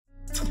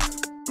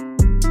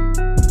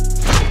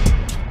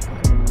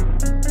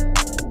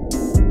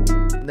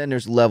then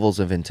there's levels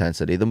of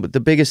intensity. The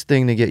biggest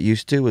thing to get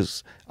used to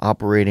is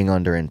operating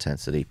under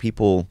intensity.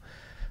 People,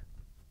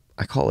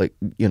 I call it,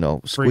 you know,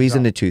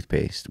 squeezing the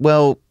toothpaste.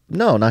 Well,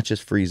 no, not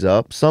just freeze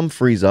up. Some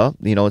freeze up.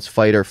 You know, it's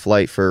fight or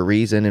flight for a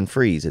reason, and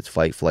freeze. It's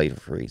fight, flight, or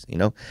freeze, you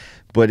know?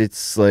 But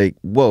it's like,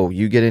 whoa,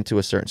 you get into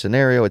a certain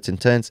scenario, it's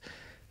intense.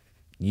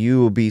 You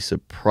will be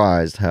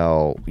surprised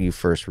how you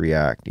first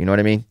react. You know what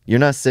I mean? You're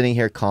not sitting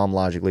here calm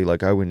logically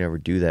like, I would never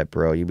do that,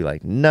 bro. You'd be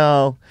like,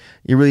 no,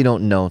 you really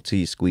don't know until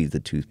you squeeze the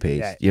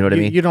toothpaste. Yeah, you know what I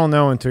mean? You don't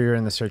know until you're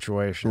in the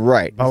situation.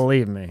 Right.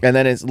 Believe me. And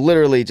then it's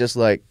literally just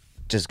like,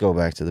 just go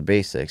back to the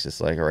basics.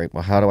 It's like, all right,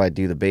 well, how do I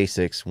do the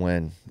basics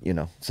when, you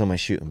know, somebody's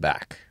shooting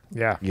back?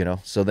 Yeah. You know?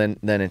 So then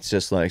it's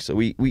just like, so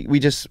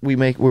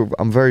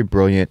I'm very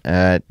brilliant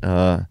at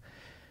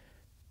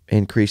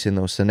increasing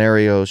those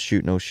scenarios,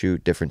 shoot, no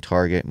shoot, different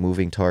target,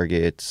 moving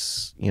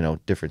targets, you know,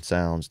 different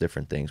sounds,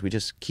 different things. We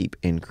just keep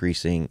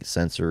increasing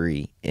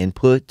sensory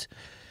input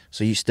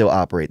so you still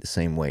operate the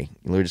same way.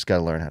 You just got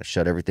to learn how to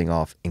shut everything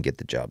off and get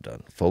the job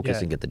done. Focus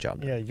and get the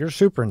job done. Yeah, you're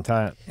super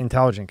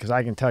intelligent because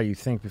I can tell you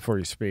think before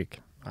you speak.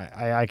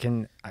 I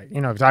can,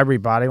 you know, because I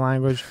read body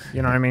language,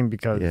 you know what I mean?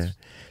 Because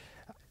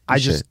I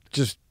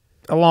just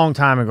a long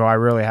time ago, I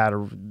really had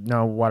to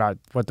know what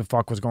the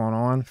fuck was going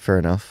on. Fair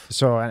enough.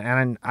 So,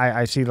 and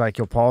I see like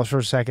you'll pause for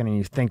a second and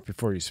you think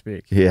before you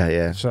speak. Yeah,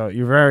 yeah. So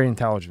you're very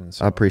intelligent.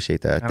 So. I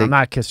appreciate that. And I'm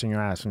not kissing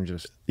your ass. I'm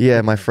just.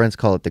 Yeah, my friends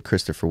call it the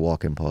Christopher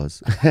Walken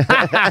pause.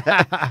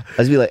 I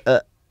just be like,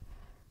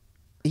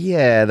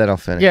 yeah, then I'll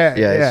finish. Yeah,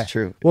 it's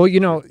true. Well, you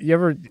know,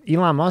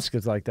 Elon Musk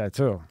is like that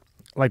too.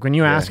 Like when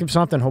you ask him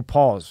something, he'll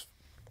pause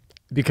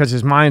because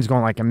his mind's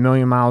going like a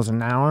million miles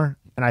an hour.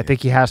 And I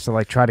think he has to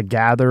like try to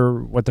gather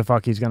what the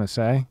fuck he's going to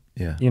say.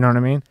 Yeah. You know what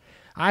I mean?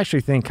 I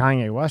actually think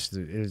Kanye West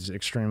is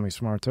extremely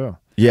smart too.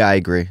 Yeah, I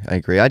agree.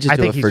 I just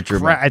do it for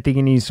dramatic. I think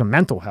he needs some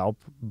mental help,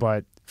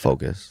 but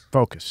focus.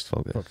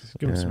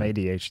 Give him some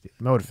ADHD.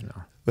 Motive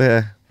now.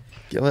 Yeah.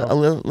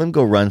 Let him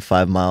go run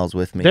 5 miles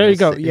with me. There you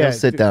go. Yeah.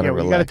 Sit down and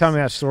relax. You got to tell me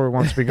that story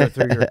once we go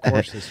through your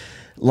courses.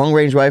 Long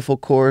range rifle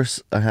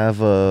course. I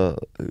have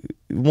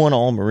one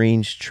all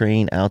Marines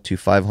train out to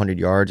 500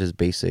 yards as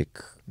basic.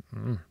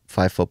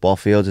 5 football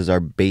fields is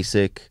our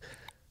basic.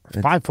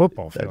 5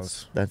 football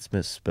fields. That's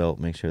misspelt.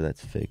 Make sure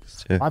that's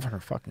fixed.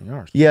 500 fucking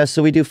yards. Yeah,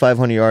 so we do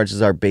 500 yards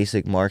as our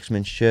basic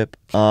marksmanship.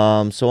 So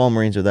all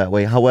Marines are that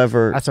way.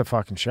 However, that's a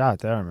fucking shot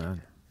there,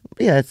 man.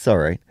 Yeah, it's all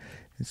right.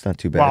 It's not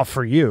too bad. Well,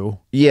 for you.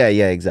 Yeah,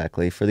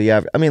 exactly. For the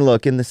average, I mean,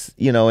 look, in this,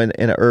 you know, in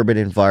an urban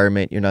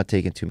environment, you're not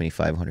taking too many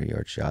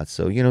 500-yard shots.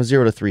 So, you know,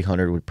 0 to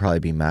 300 would probably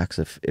be max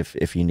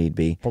if you need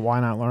be. But why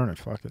not learn it?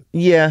 Fuck it.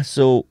 Yeah,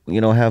 so,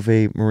 you know, have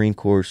a Marine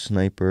Corps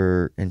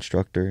sniper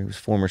instructor. He was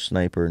former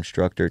sniper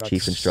instructor,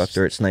 chief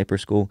instructor at sniper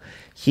school.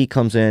 He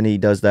comes in, he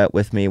does that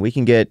with me. We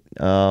can get,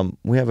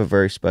 we have a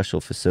very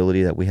special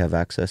facility that we have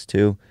access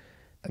to.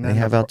 And they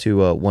have out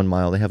to 1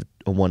 mile. They have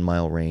a 1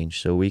 mile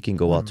range, so we can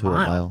go out to a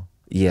mile.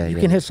 Yeah, you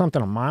can hit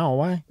something a mile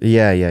away.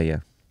 Yeah.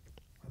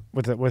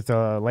 With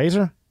a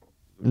laser?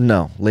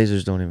 No,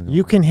 lasers don't even go.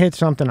 You can hit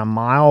something a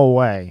mile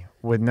away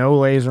with no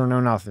laser, no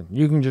nothing.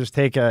 You can just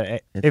take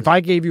if I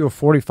gave you a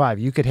 45,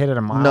 you could hit it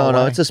a mile away?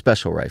 No, it's a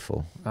special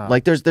rifle.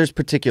 Like there's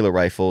particular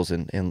rifles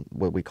and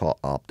what we call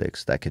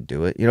optics that could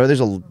do it. You know,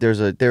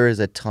 there is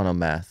a ton of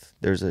math.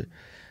 There's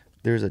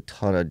a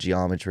ton of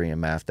geometry and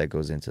math that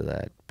goes into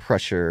that.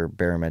 Pressure,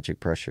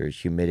 barometric pressure,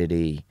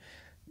 humidity.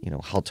 You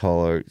know, how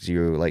tall are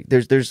you? Like,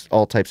 there's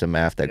all types of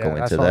math that go into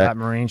that's all that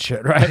Marine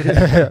shit,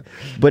 right?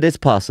 But it's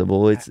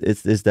possible. It's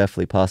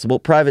definitely possible.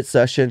 Private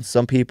sessions.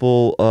 Some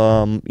people,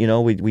 you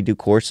know, we do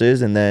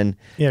courses and then.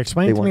 Yeah,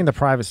 explain to me the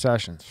private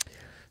sessions.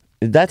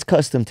 That's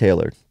custom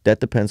tailored. That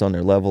depends on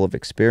their level of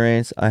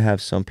experience. I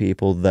have some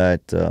people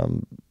that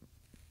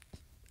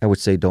I would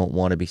say don't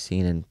want to be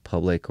seen in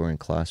public or in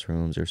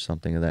classrooms or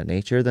something of that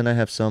nature. Then I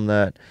have some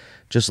that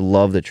just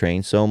love the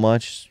train so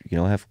much. You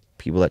know, I have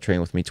people that train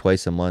with me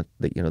twice a month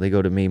that, you know, they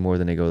go to me more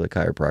than they go to the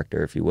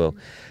chiropractor, if you will.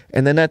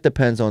 And then that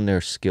depends on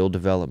their skill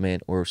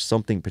development or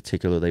something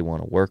particular they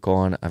want to work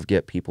on. I've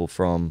get people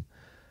from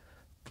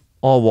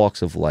all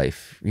walks of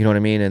life, you know what I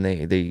mean? And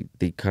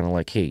they kind of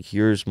like, hey,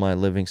 here's my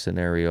living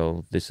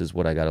scenario. This is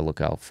what I got to look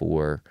out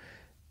for.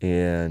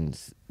 And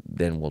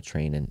then we'll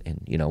train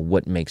and you know,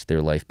 what makes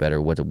their life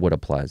better, what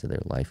applies to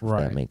their life, if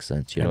that makes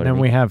sense. You know what I mean? And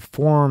then we have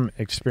form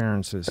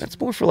experiences. That's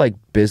more for like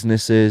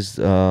businesses,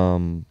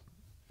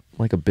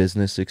 like a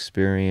business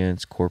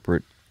experience,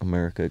 corporate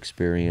America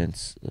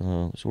experience. It's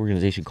an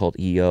organization called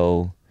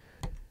EO,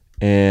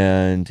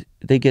 and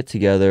they get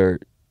together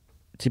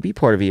to be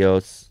part of EO.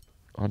 It's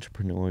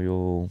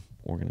entrepreneurial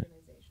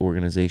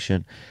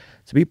organization.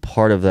 To be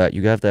part of that,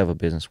 you have to have a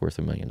business worth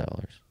 $1 million,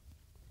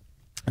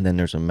 and then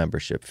there's a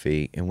membership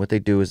fee. And what they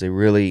do is they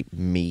really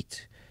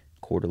meet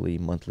quarterly,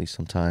 monthly,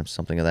 sometimes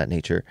something of that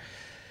nature.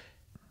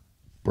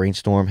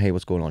 Brainstorm, hey,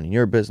 what's going on in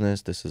your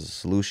business? This is a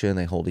solution.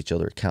 They hold each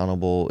other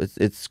accountable.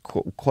 It's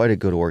quite a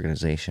good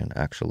organization,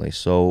 actually.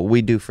 So what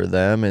we do for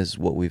them is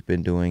what we've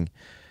been doing,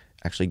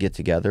 actually get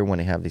together when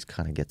they have these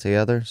kind of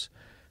get-togethers,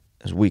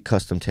 is we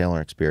custom tailor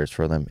experience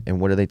for them.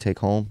 And what do they take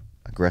home?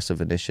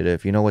 aggressive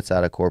initiative. You know what's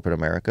out of corporate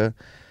America?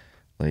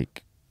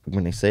 Like,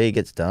 when they say it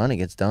gets done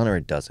or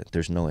it doesn't.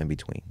 There's no in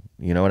between.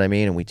 You know what I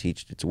mean? And we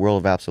teach, it's a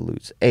world of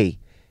absolutes. A,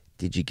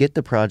 did you get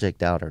the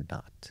project out or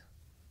not?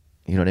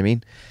 You know what I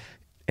mean?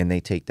 And they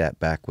take that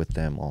back with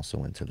them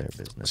also into their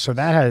business. So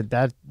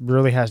that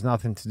really has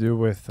nothing to do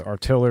with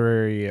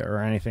artillery or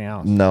anything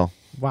else? No.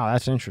 Wow,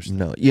 that's interesting.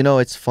 No. You know,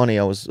 it's funny.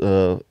 I was,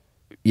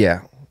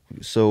 yeah.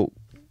 So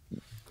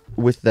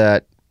with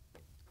that,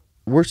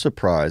 we're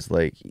surprised.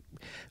 Like,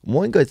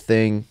 one good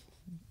thing,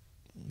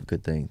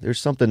 there's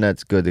something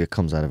that's good that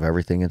comes out of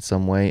everything in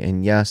some way.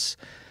 And yes,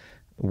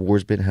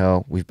 war's been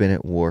hell. We've been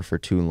at war for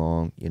too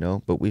long, you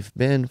know, but we've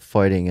been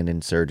fighting an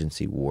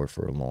insurgency war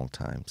for a long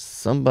time.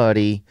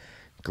 Somebody,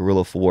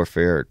 guerrilla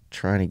warfare,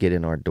 trying to get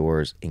in our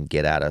doors and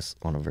get at us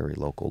on a very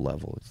local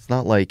level. It's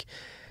not like,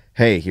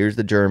 hey, here's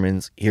the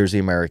Germans, here's the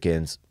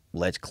Americans,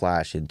 let's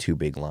clash in two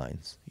big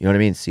lines. You know what I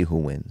mean? See who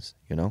wins,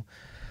 you know?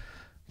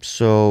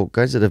 So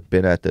guys that have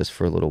been at this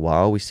for a little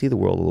while, we see the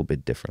world a little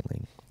bit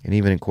differently. And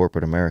even in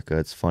corporate America,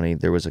 it's funny.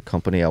 There was a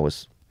company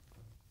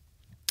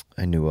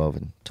I knew of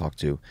and talked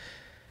to.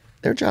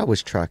 Their job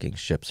was tracking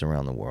ships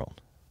around the world.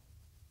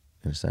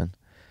 You understand?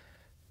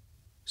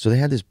 So they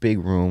had this big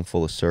room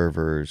full of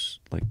servers.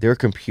 Like, their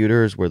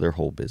computers were their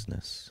whole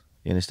business.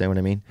 You understand what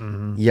I mean?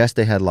 Mm-hmm. Yes,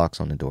 they had locks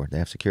on the door. They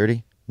have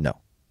security? No.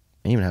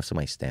 They even have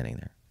somebody standing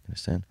there. You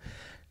understand?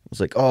 It was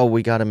like, oh,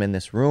 we got them in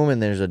this room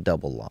and there's a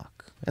double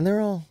lock. And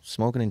they're all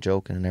smoking and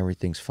joking and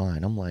everything's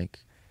fine. I'm like,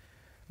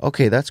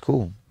 okay, that's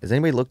cool. Has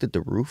anybody looked at the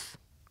roof?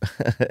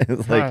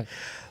 It's like,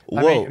 whoa,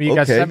 I mean, you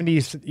got okay.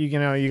 70,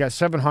 you got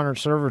 700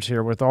 servers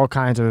here with all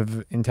kinds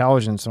of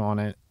intelligence on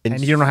it, and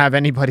you don't have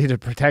anybody to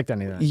protect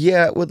anything.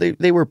 Yeah, well,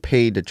 they were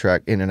paid to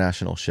track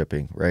international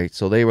shipping, right?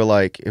 So they were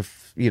like,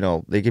 if, you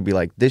know, they could be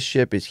like, this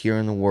ship is here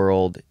in the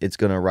world, it's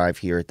going to arrive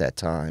here at that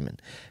time,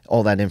 and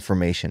all that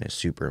information is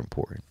super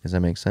important. Does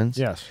that make sense?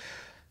 Yes.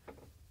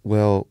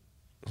 Well,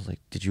 I was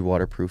like, did you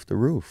waterproof the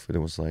roof? And it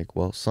was like,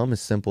 well, some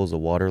as simple as a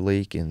water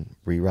leak and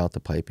reroute the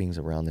pipings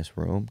around this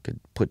room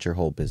could put your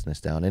whole business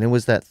down. And it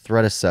was that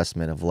threat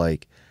assessment of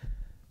like,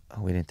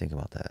 oh, we didn't think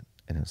about that.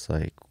 And it's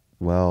like,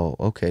 well,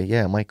 okay,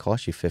 yeah, it might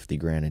cost you 50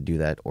 grand to do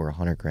that or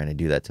 100 grand to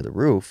do that to the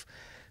roof.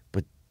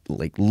 But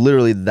like,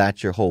 literally,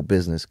 that's your whole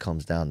business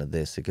comes down to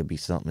this. It could be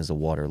something as a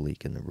water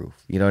leak in the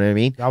roof. You know what I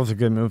mean? That was a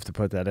good move to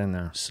put that in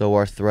there. So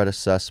our threat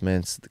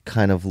assessments,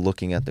 kind of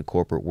looking at the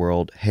corporate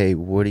world, hey,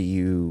 what do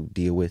you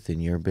deal with in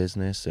your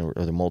business, or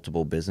the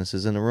multiple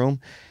businesses in the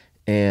room?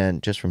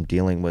 And just from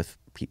dealing with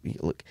people,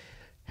 look,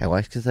 hell,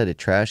 I just had a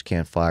trash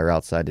can fire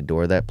outside the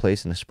door of that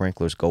place and the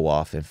sprinklers go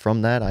off. And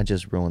from that, I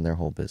just ruined their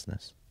whole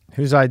business.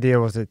 Whose idea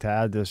was it to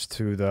add this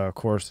to the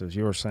courses?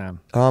 You or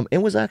Sam? It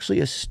was actually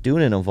a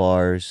student of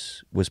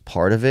ours was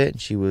part of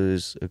it.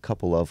 A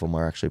couple of them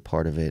are actually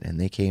part of it.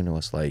 And they came to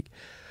us like,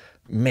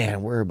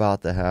 man, we're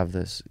about to have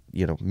this,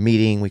 you know,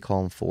 meeting. We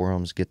call them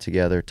forums, get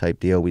together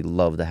type deal. We'd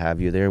love to have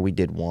you there. We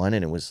did one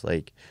and it was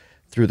like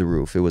through the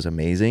roof. It was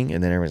amazing.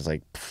 And then everyone's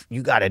like,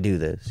 you got to do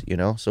this, you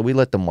know? So we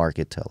let the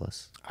market tell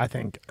us. I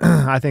think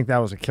that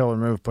was a killer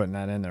move putting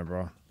that in there,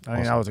 bro. I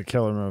think that was a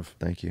killer move.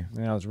 Thank you.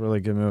 Yeah, that was a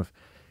really good move.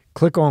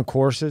 Click on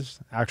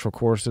courses, actual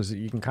courses that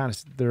you can kind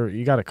of there.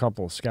 You got a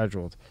couple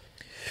scheduled.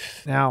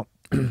 Now,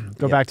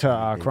 go back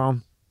to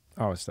Chrome.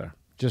 Oh, it's there.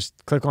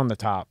 Just click on the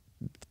top,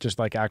 just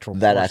like actual.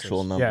 That courses.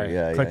 actual number.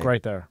 Yeah. Click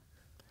right there.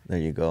 There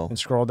you go. And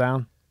scroll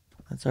down.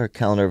 That's our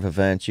calendar of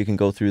events. You can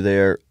go through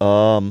there.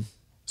 So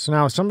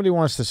now, if somebody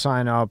wants to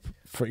sign up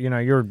for, you know,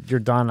 you're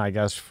done, I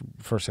guess,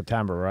 for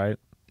September, right?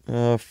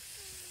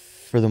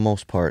 For the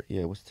most part,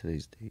 yeah. What's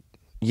today's date?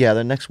 Yeah,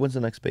 when's the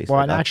next base? Well,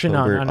 like actually,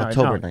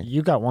 October no. 9th.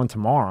 You got one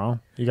tomorrow.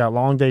 You got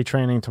long day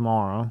training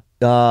tomorrow.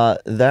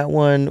 That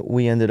one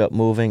we ended up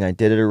moving. I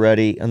did it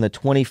already. On the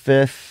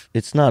 25th,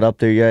 it's not up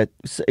there yet.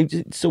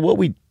 So what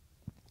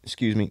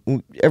excuse me,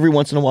 every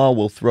once in a while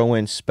we'll throw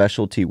in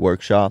specialty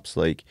workshops.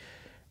 Like,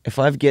 if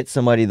I get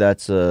somebody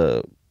that's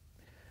a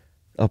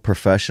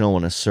professional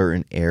in a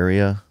certain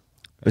area,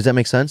 does that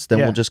make sense? Then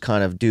we'll just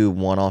kind of do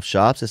one-off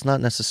shops. It's not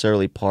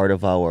necessarily part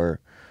of our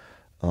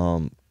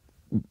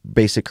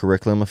basic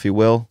curriculum, if you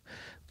will,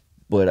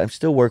 but I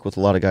still work with a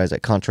lot of guys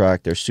that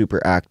contract. They're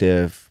super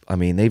active. I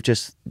mean, they've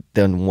just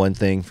done one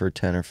thing for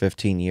 10 or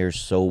 15 years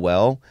so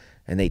well,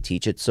 and they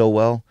teach it so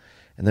well.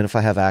 And then if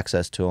I have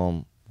access to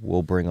them,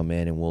 we'll bring them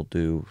in and we'll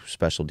do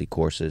specialty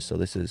courses. So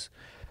this is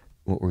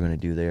what we're going to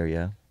do there.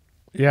 Yeah.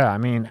 Yeah. I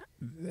mean,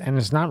 and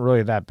it's not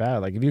really that bad.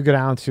 Like, if you go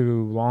down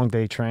to long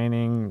day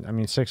training, I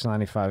mean,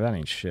 $695, that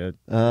ain't shit.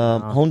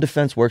 Home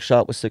defense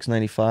workshop was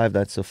 $695.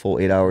 That's a full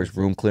 8 hours,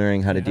 room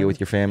clearing, how to deal with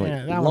your family.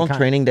 Yeah, long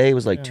training day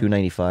was like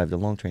 $295. The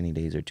long training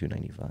days are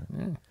 $295.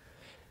 Yeah.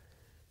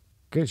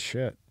 Good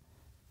shit.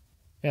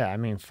 Yeah, I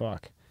mean,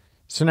 fuck.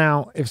 So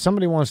now, if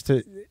somebody wants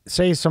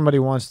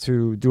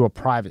to do a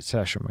private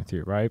session with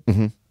you, right?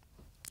 Mm-hmm.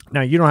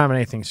 Now, you don't have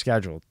anything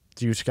scheduled.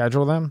 Do you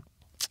schedule them?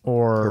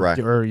 Or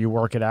you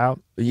work it out?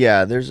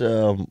 Yeah, there's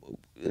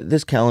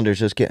this calendar's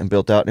just getting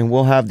built out, and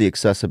we'll have the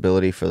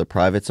accessibility for the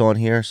privates on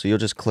here. So you'll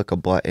just click a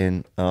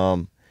button.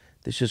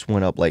 This just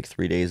went up like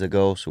 3 days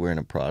ago, so we're in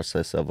a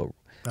process of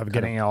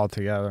getting it all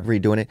together,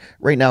 redoing it.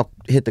 Right now,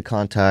 hit the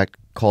contact,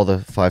 call the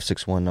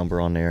 561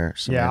 number on there.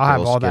 Yeah, I'll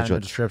have all that in the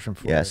description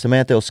for you. Yeah,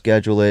 Samantha will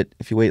schedule it.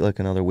 If you wait like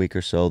another week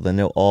or so, then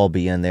they'll all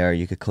be in there.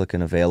 You could click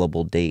an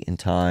available date and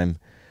time.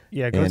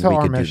 Yeah, go to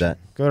our mission.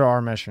 Go to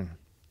our mission.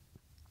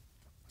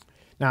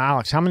 Now,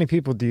 Alex, how many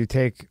people do you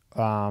take?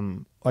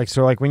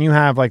 Like when you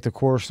have like the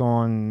course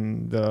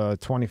on the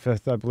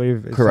 25th, I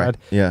believe. Correct.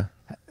 Yeah.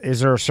 Is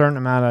there a certain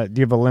amount of?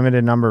 Do you have a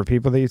limited number of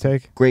people that you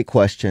take? Great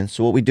question.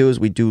 So what we do is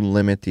we do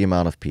limit the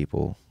amount of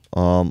people.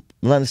 I'm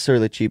not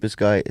necessarily the cheapest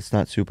guy. It's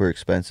not super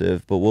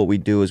expensive, but what we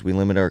do is we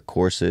limit our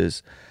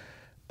courses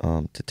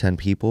to 10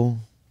 people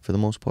for the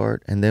most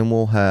part, and then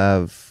we'll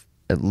have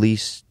at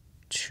least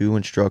 2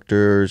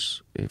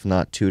 instructors, if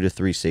not 2 to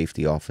 3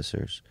 safety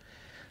officers.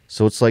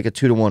 So it's like a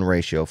 2-to-1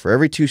 ratio. For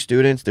every 2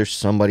 students, there's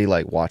somebody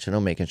like watching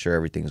them, making sure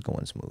everything's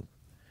going smooth.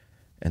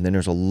 And then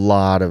there's a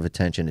lot of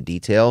attention to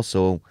detail.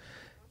 So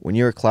when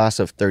you're a class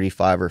of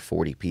 35 or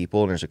 40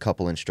 people and there's a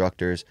couple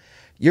instructors,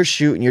 you're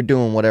shooting, you're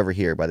doing whatever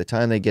here. By the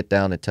time they get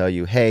down to tell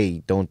you,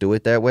 hey, don't do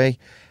it that way,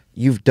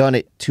 you've done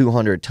it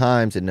 200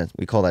 times, and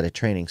we call that a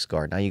training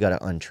scar. Now you got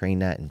to untrain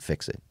that and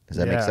fix it. Does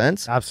that make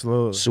sense?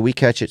 Absolutely. So we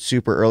catch it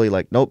super early,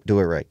 like, nope, do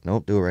it right.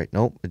 Nope, do it right.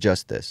 Nope,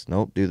 adjust this.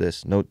 Nope, do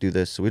this. Nope, do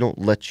this. So we don't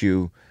let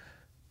you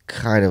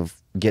kind of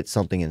get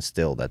something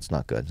instilled that's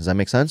not good. Does that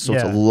make sense? So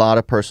it's a lot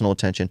of personal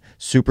attention,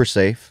 super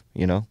safe,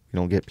 you know. You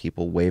don't get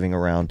people waving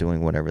around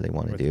doing whatever they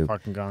want to do.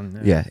 Fucking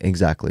gun. Yeah,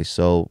 exactly.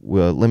 So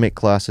we'll limit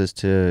classes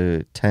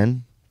to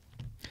 10,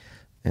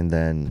 and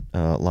then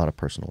a lot of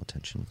personal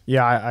attention.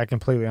 Yeah, I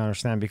completely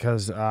understand,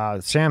 because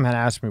Sam had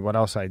asked me what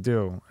else I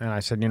do, and I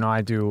said, you know,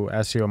 I do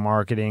SEO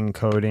marketing,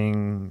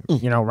 coding,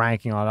 you know,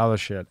 ranking, all that other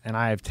shit, and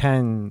I have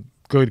 10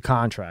 good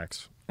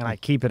contracts, and I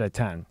keep it at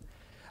 10.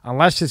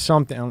 Unless it's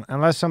something,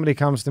 unless somebody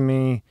comes to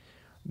me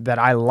that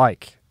I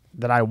like,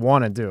 that I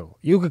want to do.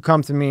 You could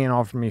come to me and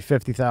offer me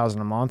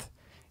 $50,000 a month.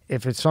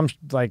 If it's some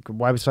like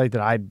website that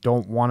I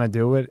don't want to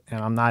do it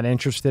and I'm not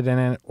interested in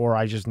it, or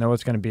I just know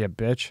it's going to be a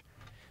bitch,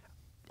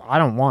 I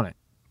don't want it,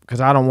 because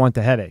I don't want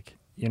the headache.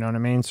 You know what I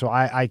mean? So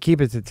I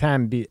keep it to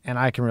 10, and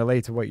I can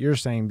relate to what you're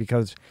saying,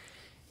 because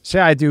say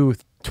I do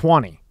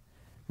 20,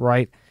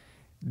 right?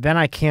 Then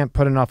I can't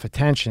put enough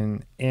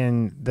attention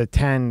in the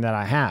 10 that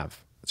I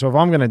have. So if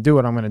I'm going to do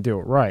it, I'm going to do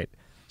it right.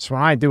 So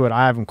when I do it,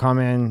 I have them come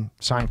in,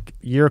 sign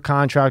year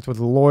contract with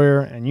a lawyer,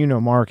 and you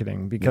know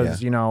marketing,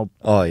 because, you know,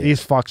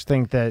 these fucks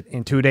think that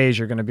in 2 days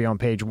you're going to be on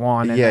page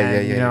 1.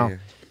 And you know.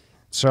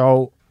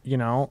 So, you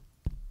know,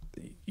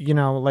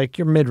 like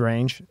you're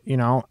mid-range, you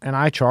know, and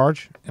I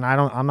charge, and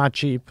I'm not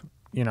cheap,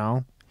 you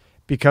know,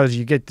 because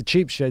you get the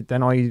cheap shit,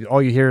 then all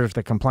you hear is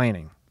the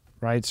complaining,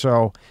 right?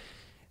 So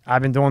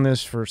I've been doing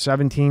this for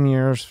 17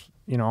 years.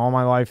 You know, all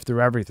my life through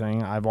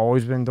everything. I've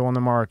always been doing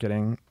the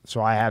marketing.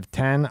 So I have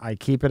 10. I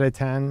keep it at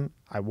 10.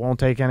 I won't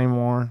take any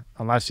more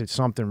unless it's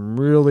something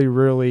really,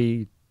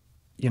 really,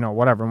 you know,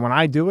 whatever. And when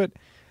I do it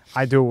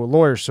with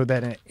lawyers, so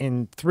that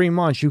in 3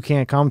 months you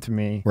can't come to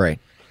me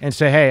and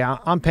say, hey,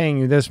 I'm paying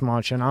you this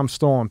much and I'm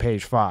still on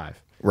page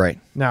 5. Right.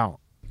 Now,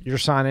 you're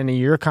signing a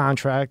year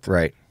contract.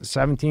 Right. The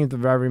 17th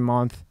of every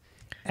month.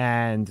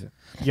 And,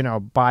 you know,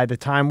 by the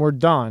time we're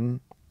done,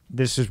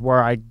 this is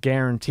where I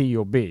guarantee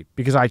you'll be,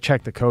 because I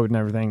check the code and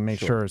everything, make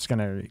sure it's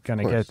gonna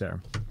get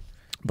there.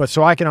 But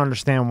so I can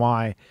understand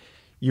why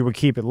you would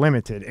keep it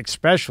limited,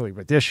 especially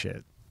with this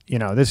shit. You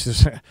know, this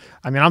is,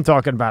 I mean, I'm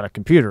talking about a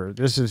computer.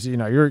 This is, you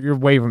know, you're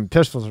waving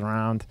pistols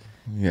around.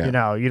 Yeah. You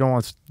know, you don't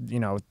want,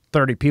 you know,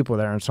 30 people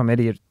there and some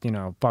idiot, you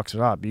know, fucks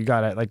it up. You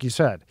got to, like you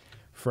said,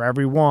 for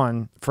every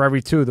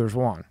 2, there's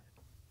 1.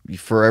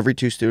 For every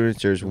 2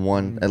 students, there's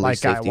 1 at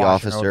least safety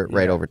officer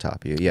right over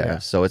top of you. Yeah.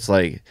 So it's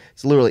like,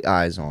 it's literally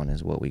eyes on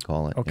is what we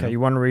call it. Okay. You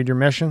want to read your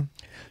mission?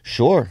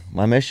 Sure.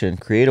 My mission: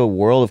 create a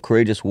world of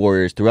courageous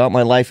warriors. Throughout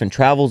my life and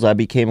travels, I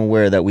became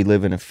aware that we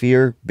live in a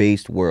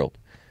fear-based world.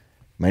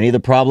 Many of the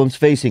problems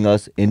facing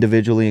us,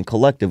 individually and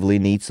collectively,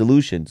 need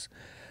solutions.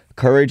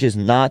 Courage is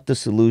not the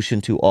solution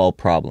to all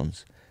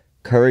problems.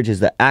 Courage is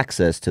the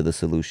access to the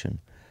solution.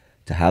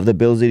 To have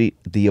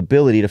the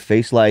ability to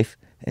face life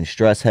and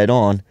stress head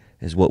on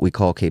is what we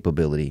call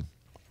capability.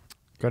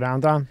 Go down,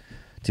 Don.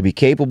 To be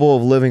capable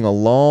of living a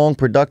long,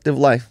 productive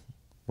life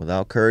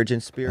without courage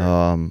and spirit.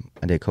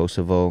 I did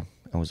Kosovo.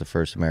 I was the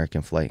first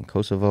American flight in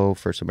Kosovo,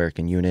 first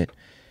American unit.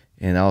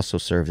 And I also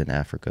served in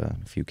Africa,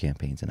 a few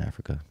campaigns in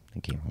Africa,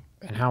 and came home.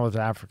 And how was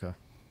Africa?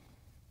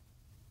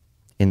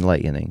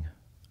 Enlightening.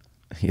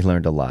 You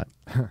learned a lot.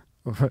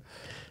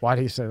 Why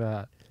do you say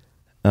that?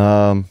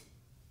 Well,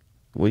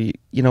 you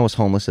know, I was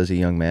homeless as a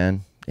young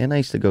man. And I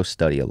used to go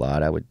study a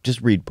lot. I would just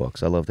read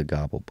books. I love to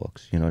gobble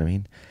books, you know what I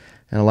mean?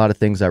 And a lot of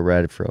things I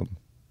read from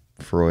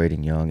Freud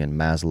and Jung and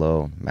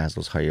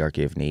Maslow's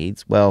hierarchy of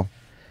needs. Well,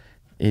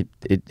 it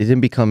didn't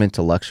become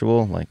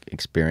intellectual. Like,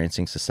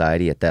 experiencing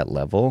society at that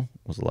level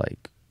was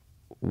like,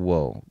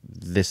 whoa,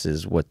 this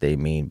is what they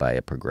mean by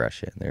a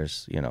progression.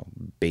 There's, you know,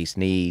 base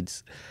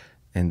needs,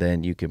 and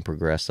then you can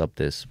progress up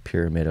this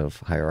pyramid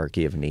of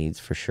hierarchy of needs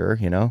for sure,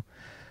 you know?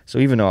 So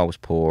even though I was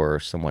poor or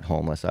somewhat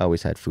homeless, I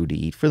always had food to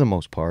eat for the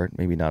most part.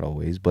 Maybe not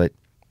always, but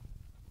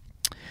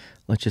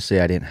let's just say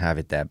I didn't have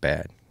it that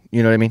bad.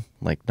 You know what I mean?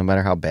 Like, no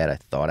matter how bad I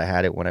thought I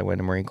had it when I went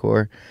to Marine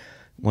Corps,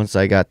 once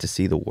I got to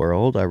see the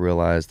world, I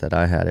realized that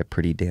I had it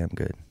pretty damn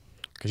good.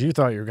 Because you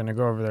thought you were going to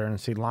go over there and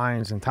see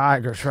lions and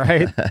tigers,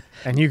 right?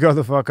 And you go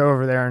the fuck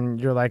over there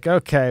and you're like,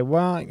 okay,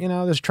 well, you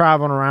know, this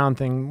traveling around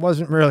thing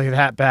wasn't really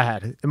that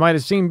bad. It might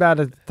have seemed bad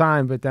at the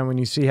time, but then when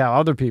you see how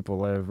other people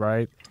live,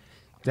 right?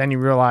 Then you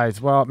realize,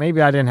 well,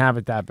 maybe I didn't have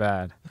it that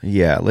bad.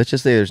 Yeah, let's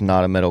just say there's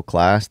not a middle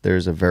class.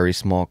 There's a very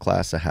small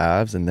class of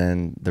haves, and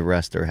then the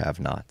rest are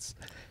have-nots.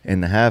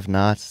 And the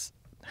have-nots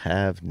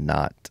have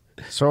not.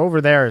 So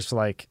over there, it's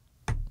like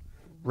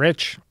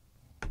rich,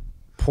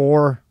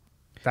 poor,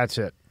 that's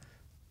it.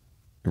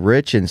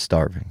 Rich and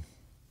starving.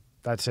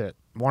 That's it.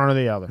 One or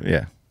the other.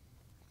 Yeah.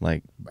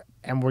 Like.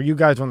 And were you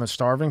guys on the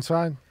starving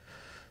side?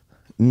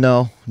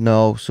 No.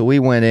 So we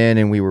went in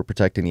and we were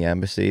protecting the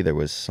embassy. There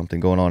was something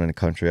going on in the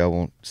country. I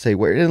won't say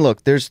where. And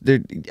look,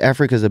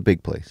 Africa's a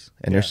big place,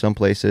 and there's some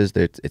places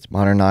that it's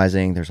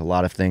modernizing. There's a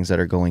lot of things that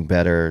are going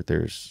better.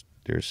 There's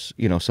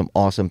some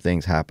awesome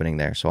things happening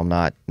there. So I'm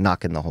not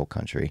knocking the whole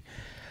country.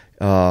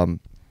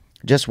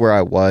 Just where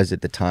I was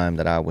at the time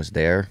that I was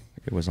there.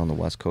 It was on the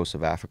west coast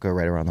of Africa,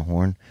 right around the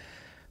Horn.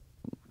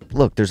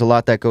 Look, there's a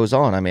lot that goes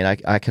on. I mean,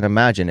 I can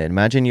imagine it.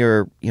 Imagine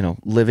you're,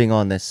 living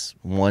on this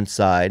one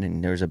side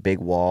and there's a big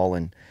wall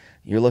and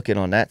you're looking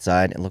on that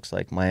side and it looks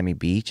like Miami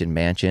Beach and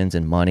mansions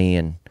and money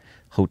and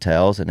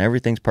hotels and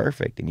everything's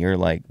perfect. And you're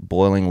like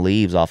boiling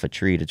leaves off a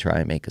tree to try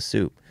and make a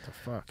soup. The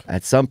fuck?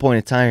 At some point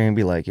in time, you're going to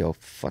be like, yo,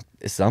 fuck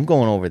this. I'm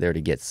going over there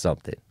to get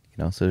something.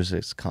 So there's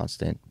this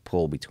constant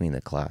pull between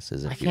the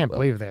classes. I can't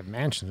believe they have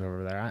mansions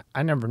over there.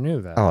 I never knew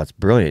that. Oh, it's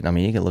brilliant. I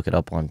mean, you can look it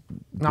up on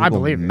I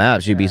believe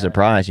Maps. You'd be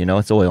surprised.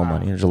 It's oil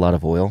money. There's a lot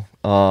of oil.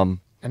 And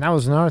that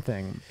was another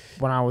thing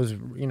when I was,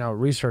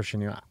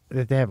 researching you,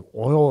 that they have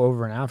oil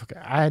over in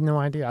Africa. I had no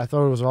idea. I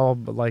thought it was all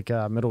like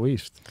Middle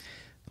East.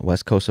 The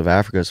west coast of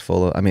Africa is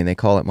full of, they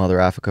call it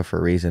Mother Africa for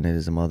a reason. It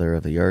is the mother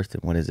of the earth.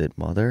 And what is it?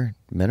 Mother?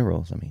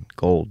 Minerals.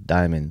 Gold,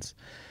 diamonds,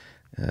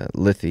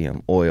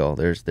 lithium, oil.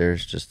 There's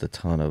just a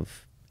ton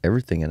of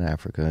everything in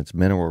Africa. It's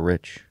mineral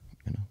rich.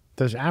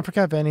 Does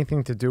Africa have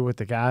anything to do with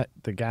the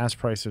gas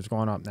prices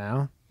going up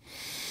now?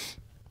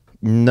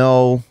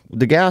 No,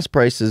 the gas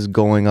prices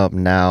going up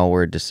now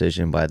were a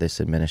decision by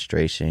this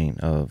administration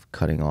of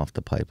cutting off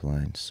the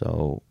pipeline.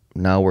 So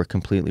now we're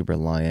completely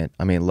reliant.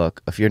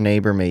 Look, if your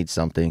neighbor made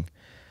something,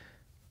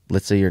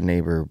 let's say your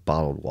neighbor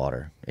bottled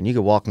water, and you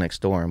could walk next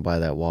door and buy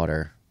that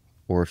water,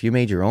 or if you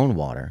made your own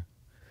water,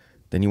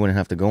 then you wouldn't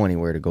have to go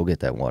anywhere to go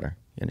get that water.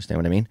 You understand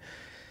what I mean?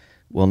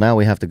 Well, now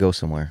we have to go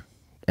somewhere.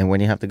 And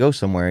when you have to go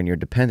somewhere and you're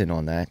dependent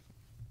on that,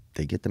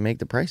 they get to make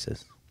the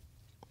prices.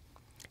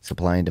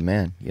 Supply and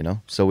demand,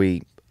 So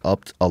we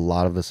upped a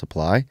lot of the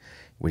supply.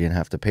 We didn't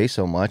have to pay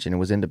so much, and it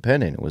was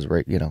independent. It was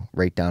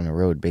right down the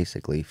road,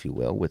 basically, if you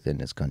will, within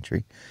this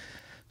country.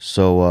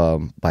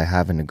 So by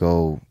having to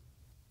go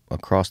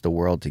across the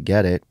world to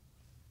get it,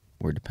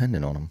 we're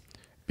dependent on them.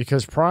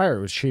 Because prior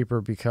it was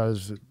cheaper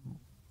because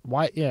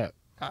why? Yeah,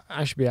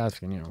 I should be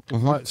asking you.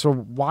 Mm-hmm. So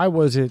why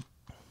was it?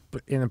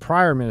 In the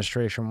prior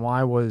administration,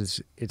 why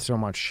was it so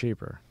much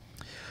cheaper?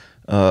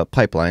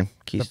 Pipeline,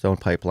 Keystone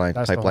Pipeline,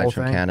 pipelines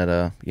from thing?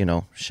 Canada,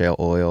 shale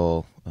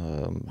oil,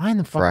 why in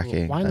the fuck,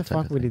 fracking. Why in the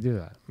fuck would he do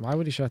that? Why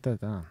would he shut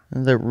that down?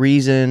 The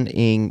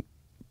reasoning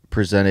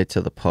presented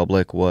to the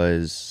public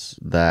was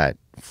that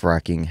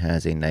fracking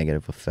has a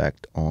negative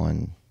effect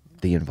on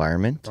the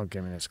environment. Don't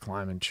give me this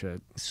climate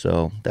shit.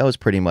 So that was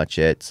pretty much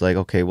it. It's like,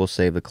 okay, we'll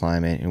save the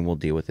climate and we'll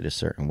deal with it a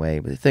certain way.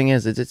 But the thing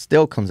is it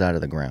still comes out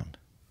of the ground.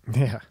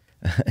 Yeah.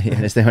 You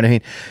understand what I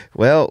mean?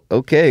 Well,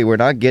 okay, we're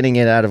not getting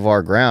it out of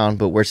our ground,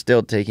 but we're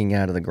still taking it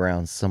out of the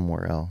ground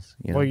somewhere else.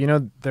 Well,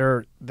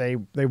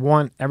 they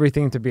want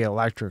everything to be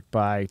electric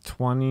by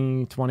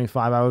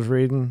 2025. I was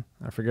reading.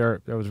 I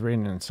forget. I was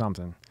reading in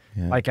something.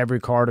 Yeah. Like every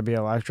car to be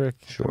electric.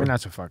 Sure.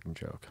 That's a fucking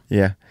joke.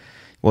 Yeah.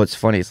 Well, it's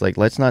funny. It's like,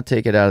 let's not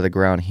take it out of the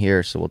ground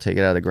here, so we'll take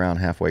it out of the ground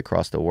halfway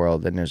across the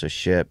world. Then there's a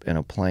ship and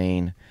a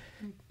plane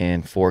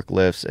and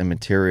forklifts and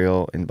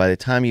material, and by the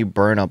time you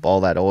burn up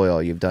all that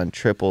oil, you've done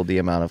triple the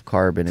amount of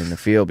carbon in the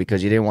field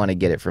because you didn't want to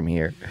get it from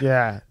here.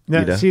 Yeah.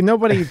 See,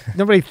 nobody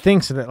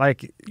thinks of it.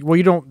 Like,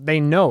 well, they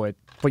know it,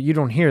 but you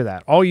don't hear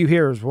that. All you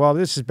hear is, well,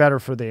 this is better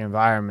for the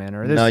environment,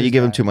 or this. No, you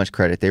give them too much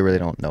credit. They really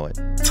don't know it.